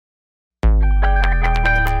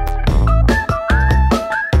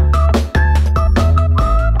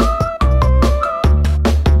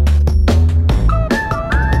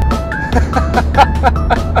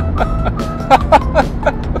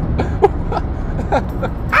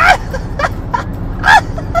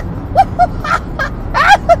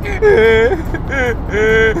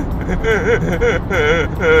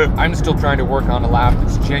I'm still trying to work on a laugh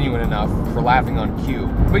that's genuine enough for laughing on cue.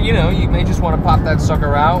 But you know, you may just want to pop that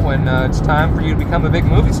sucker out when it's time for you to become a big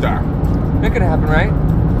movie star. It could happen, right?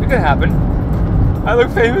 It could happen. I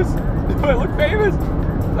look famous. Do I look famous?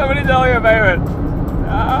 Somebody tell me I'm famous.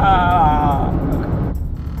 Ah.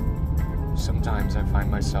 Sometimes I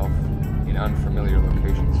find myself in unfamiliar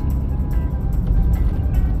locations.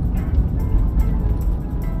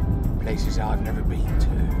 Places I've never been to.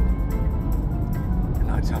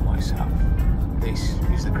 And I tell myself, this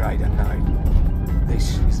is the great unknown.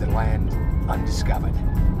 This is the land undiscovered,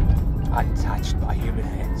 untouched by human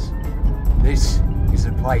hands. This is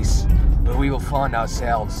the place where we will find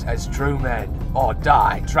ourselves as true men or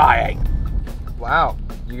die trying. Wow,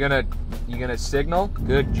 you gonna signal?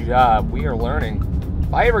 Good job, we are learning.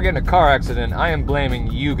 If I ever get in a car accident, I am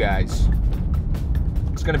blaming you guys.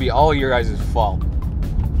 It's gonna be all your guys' fault.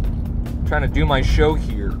 I'm trying to do my show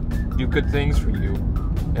here, do good things for you,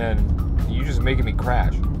 and you just making me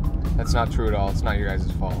crash. That's not true at all. It's not your guys'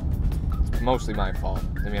 fault. It's mostly my fault.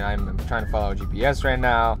 I mean, I'm trying to follow GPS right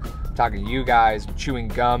now. I'm talking to you guys. I'm chewing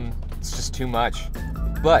gum. It's just too much.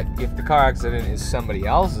 But if the car accident is somebody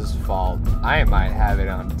else's fault, I might have it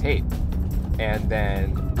on tape. And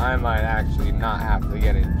then I might actually not have to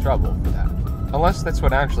get in trouble for that. Unless that's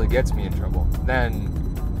what actually gets me in trouble. Then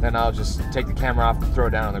I'll just take the camera off and throw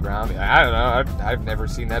it down on the ground. Be like, I don't know, I've never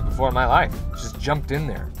seen that before in my life. Just jumped in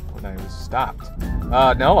there when I was stopped.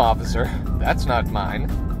 No, officer, that's not mine.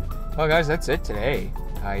 Well, guys, that's it today.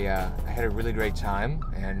 I had a really great time,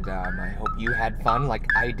 and I hope you had fun like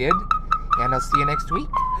I did. And I'll see you next week.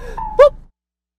 Boop!